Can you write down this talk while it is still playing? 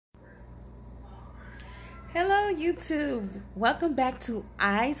Hello YouTube, welcome back to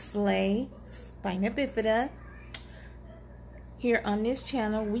I Slay Spina Bifida. Here on this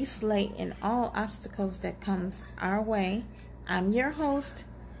channel we slay in all obstacles that comes our way. I'm your host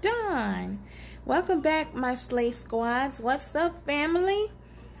Dawn. Welcome back my Slay Squads. What's up family?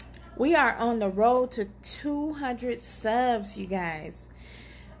 We are on the road to 200 subs, you guys.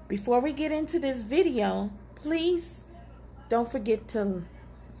 Before we get into this video, please don't forget to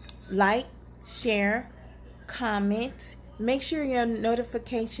like, share, comment, make sure your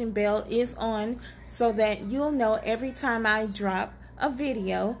notification bell is on so that you'll know every time I drop a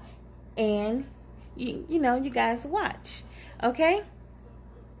video and you guys watch. Okay,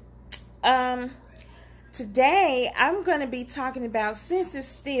 today I'm going to be talking about, since it's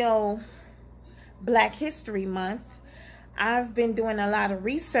still Black History Month, I've been doing a lot of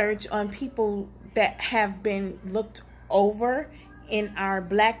research on people that have been looked over in our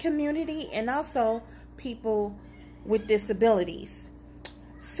Black community and also people with disabilities.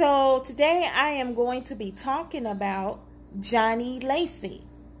 So today I am going to be talking about Johnnie Lacy.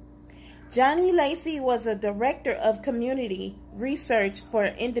 Johnnie Lacy was a director of community research for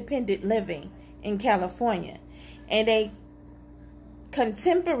independent living in California, and a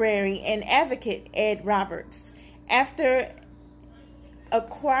contemporary and advocate Ed Roberts. After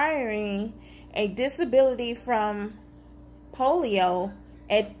acquiring a disability from polio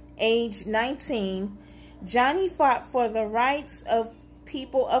at age 19, Johnnie fought for the rights of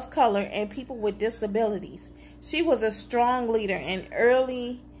people of color and people with disabilities. She was a strong leader and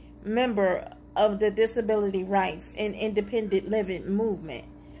early member of the disability rights and independent living movement.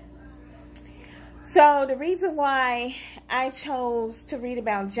 So the reason why I chose to read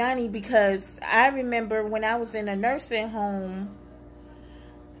about Johnnie, because I remember when I was in a nursing home,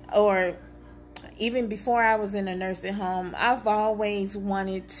 or even before I was in a nursing home, I've always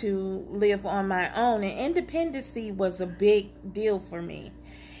wanted to live on my own, and independency was a big deal for me.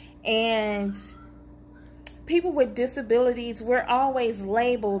 And people with disabilities, we're always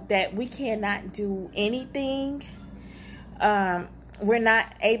labeled that we cannot do anything. We're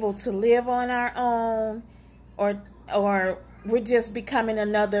not able to live on our own, or we're just becoming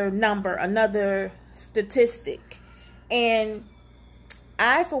another number, another statistic. And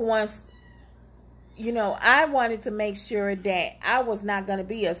I, for once, I wanted to make sure that I was not going to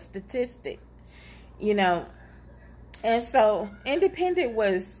be a statistic, And so independent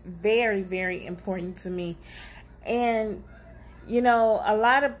was very, very important to me. And, a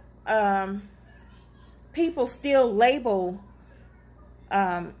lot of people still label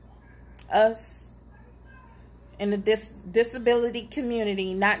us in the disability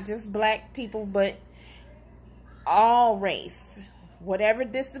community, not just Black people, but all race. Whatever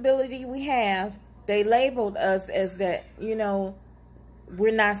disability we have, they labeled us as that, we're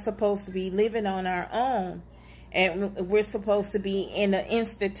not supposed to be living on our own. And we're supposed to be in an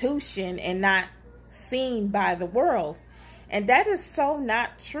institution and not seen by the world. And that is so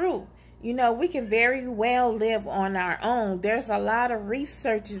not true. We can very well live on our own. There's a lot of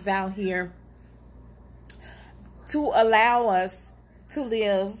researchers out here to allow us to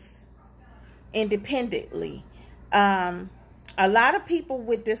live independently. A lot of people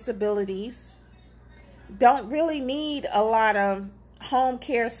with disabilities don't really need a lot of home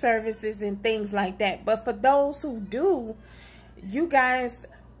care services and things like that. But for those who do, you guys,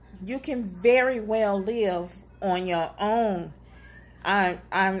 you can very well live on your own. I'm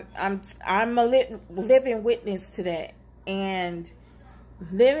a living witness to that. And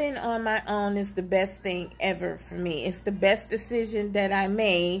living on my own is the best thing ever for me. It's the best decision that I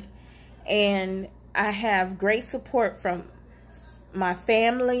made. And I have great support from my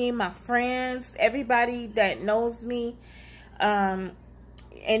family, my friends, everybody that knows me, and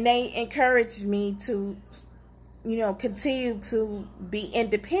they encourage me to, continue to be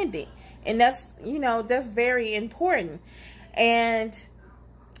independent, and that's, that's very important. And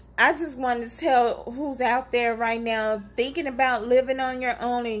I just want to tell who's out there right now thinking about living on your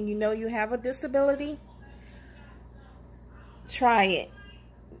own, and you have a disability, try it,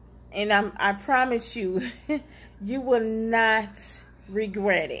 and I promise you, you will not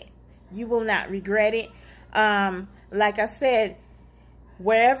regret it. You will not regret it. Like I said,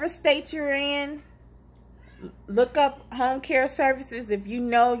 wherever state you're in, look up home care services if you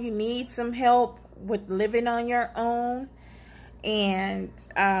know you need some help with living on your own. And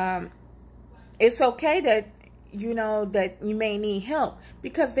it's okay that that you may need help,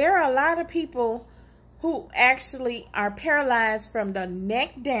 because there are a lot of people who actually are paralyzed from the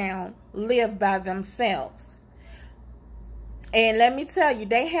neck down, live by themselves. And let me tell you,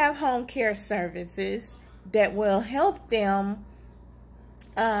 they have home care services that will help them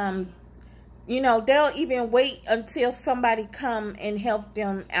they'll even wait until somebody come and help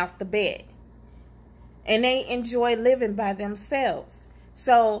them out the bed. And they enjoy living by themselves.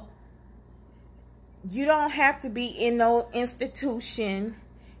 So you don't have to be in no institution.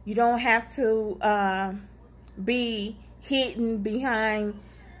 You don't have to be hidden behind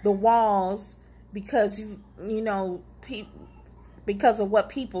the walls because because of what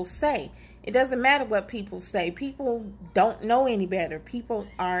people say. It doesn't matter what people say. People don't know any better. People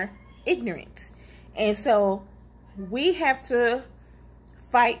are ignorant. And so we have to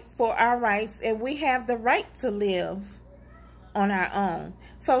fight for our rights, and we have the right to live on our own.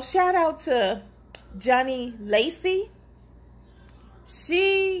 So shout out to Johnnie Lacy.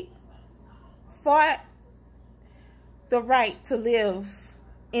 She fought the right to live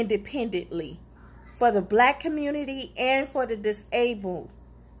independently for the Black community and for the disabled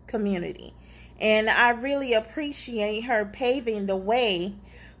community. And I really appreciate her paving the way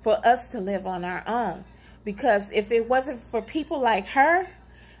for us to live on our own. Because if it wasn't for people like her,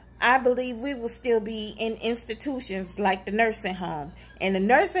 I believe we will still be in institutions like the nursing home. And the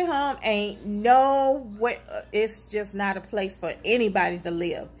nursing home ain't nowhere. It's just not a place for anybody to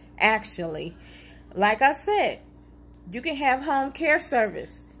live. Actually, like I said, you can have home care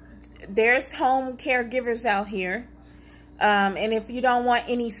service. There's home caregivers out here. And if you don't want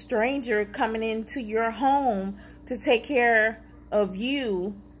any stranger coming into your home to take care of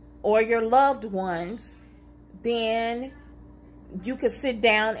you or your loved ones, then you could sit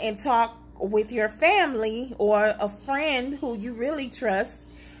down and talk with your family or a friend who you really trust,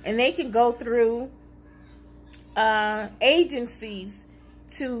 and they can go through agencies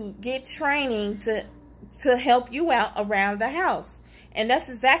to get training to help you out around the house. And that's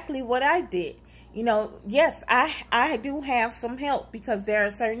exactly what I did. Yes, I do have some help because there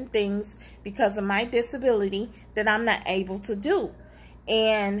are certain things because of my disability that I'm not able to do.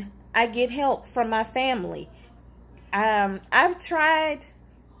 And I get help from my family. I've tried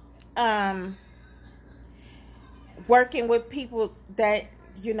working with people that,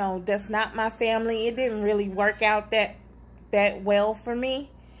 that's not my family. It didn't really work out that well for me.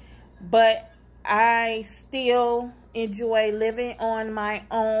 But I still enjoy living on my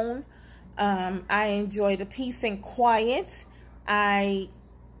own. I enjoy the peace and quiet. I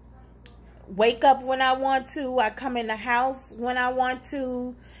wake up when I want to. I come in the house when I want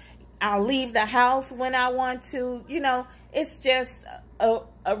to. I'll leave the house when I want to. It's just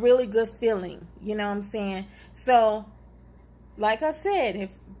a really good feeling. You know what I'm saying? So, like I said, if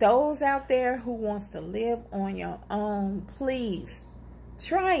those out there who wants to live on your own, please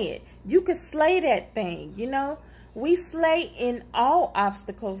try it. You can slay that thing, We slay in all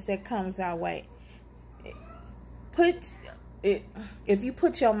obstacles that comes our way. If you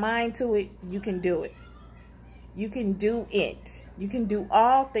put your mind to it, you can do it. You can do it. You can do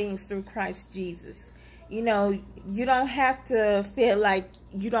all things through Christ Jesus. You don't have to feel like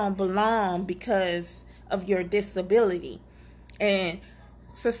you don't belong because of your disability. And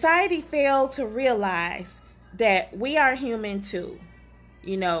society failed to realize that we are human too.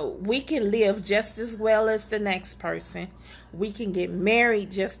 We can live just as well as the next person. We can get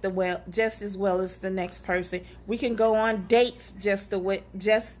married just as well as the next person. We can go on dates just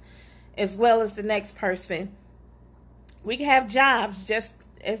as well as the next person. We can have jobs just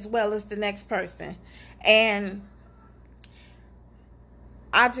as well as the next person. And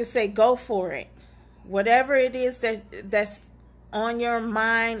I just say go for it. Whatever it is that's on your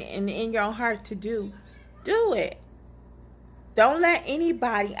mind and in your heart to do it. Don't let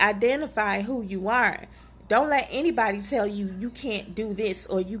anybody identify who you are. Don't let anybody tell you you can't do this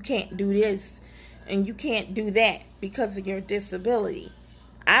or you can't do this and you can't do that because of your disability.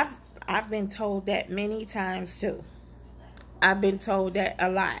 I've been told that many times too. I've been told that a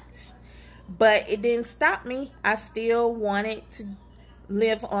lot. But it didn't stop me. I still wanted to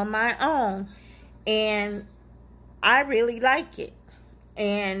live on my own. And I really like it.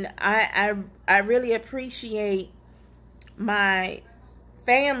 And I really appreciate my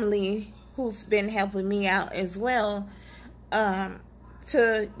family who's been helping me out as well,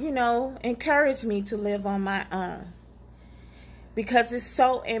 to encourage me to live on my own, because it's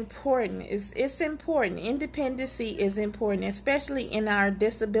so important. It's important. Independency is important, especially in our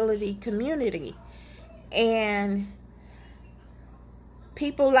disability community. And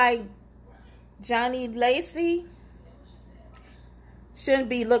people like Johnnie Lacy shouldn't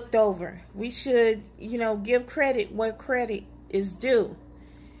be looked over. We should, give credit where credit is due.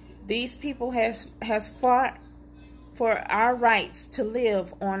 These people has fought for our rights to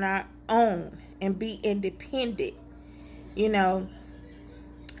live on our own and be independent.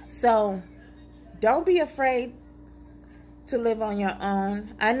 So don't be afraid to live on your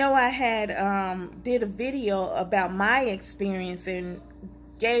own. I know I had did a video about my experience and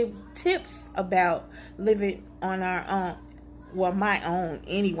gave tips about living on our own. Well, my own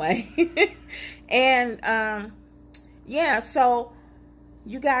anyway. And yeah, so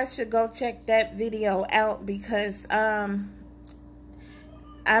you guys should go check that video out, because I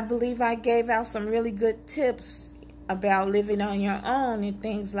believe I gave out some really good tips about living on your own and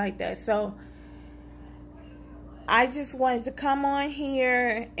things like that. So I just wanted to come on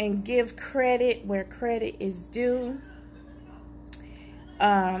here and give credit where credit is due.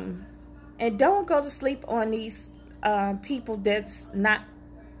 And don't go to sleep on these people that's not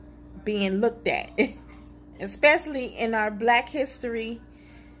being looked at. Especially in our Black History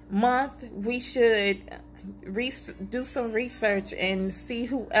Month, we should do some research and see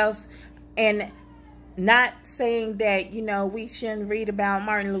who else, and not saying that, you know, we shouldn't read about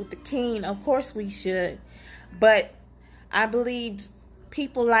Martin Luther King. Of course we should. But I believe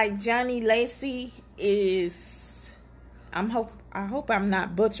people like Johnnie Lacy is, I hope I'm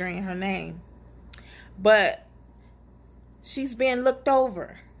not butchering her name, but she's being looked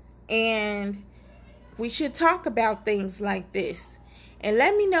over, and we should talk about things like this. And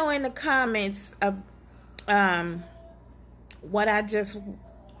let me know in the comments of what I just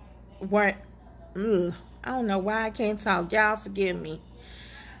I don't know why I can't talk. Y'all forgive me.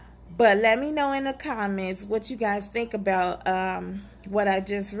 But let me know in the comments what you guys think about what I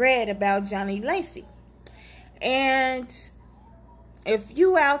just read about Johnnie Lacy. And if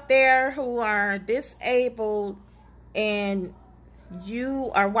you out there who are disabled and you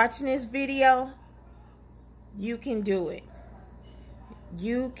are watching this video, you can do it.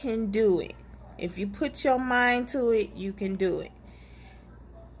 You can do it. If you put your mind to it, you can do it.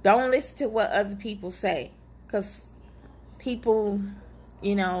 Don't listen to what other people say, because people,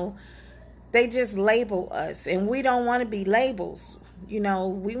 you know, they just label us, and we don't want to be labels. You know,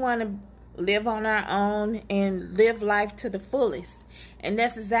 we want to live on our own and live life to the fullest. And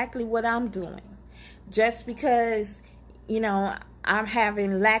that's exactly what I'm doing. Just because, you know, I'm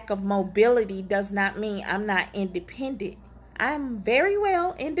having lack of mobility does not mean I'm not independent. I'm very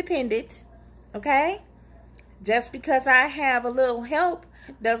well independent, okay? Just because I have a little help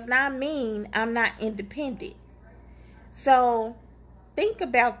does not mean I'm not independent. So think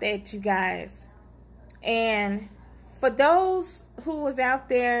about that, you guys. And for those who was out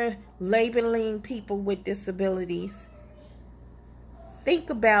there labeling people with disabilities,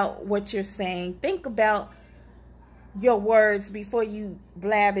 think about what you're saying. Think about your words before you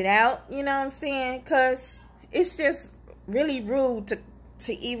blab it out. You know what I'm saying? Because it's just really rude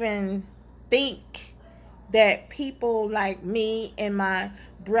to even think that people like me and my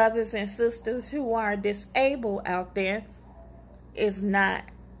brothers and sisters who are disabled out there is not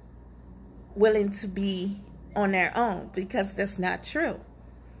willing to be on their own, because that's not true.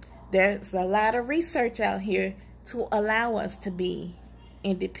 There's a lot of research out here to allow us to be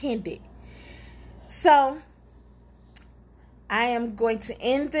independent. So I am going to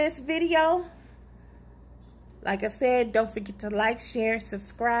end this video. Like I said, don't forget to like, share,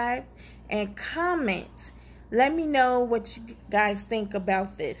 subscribe, and comment. Let me know what you guys think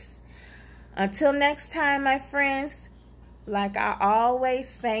about this. Until next time, my friends, like I always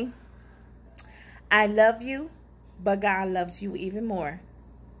say, I love you, but God loves you even more.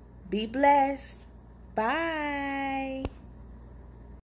 Be blessed. Bye.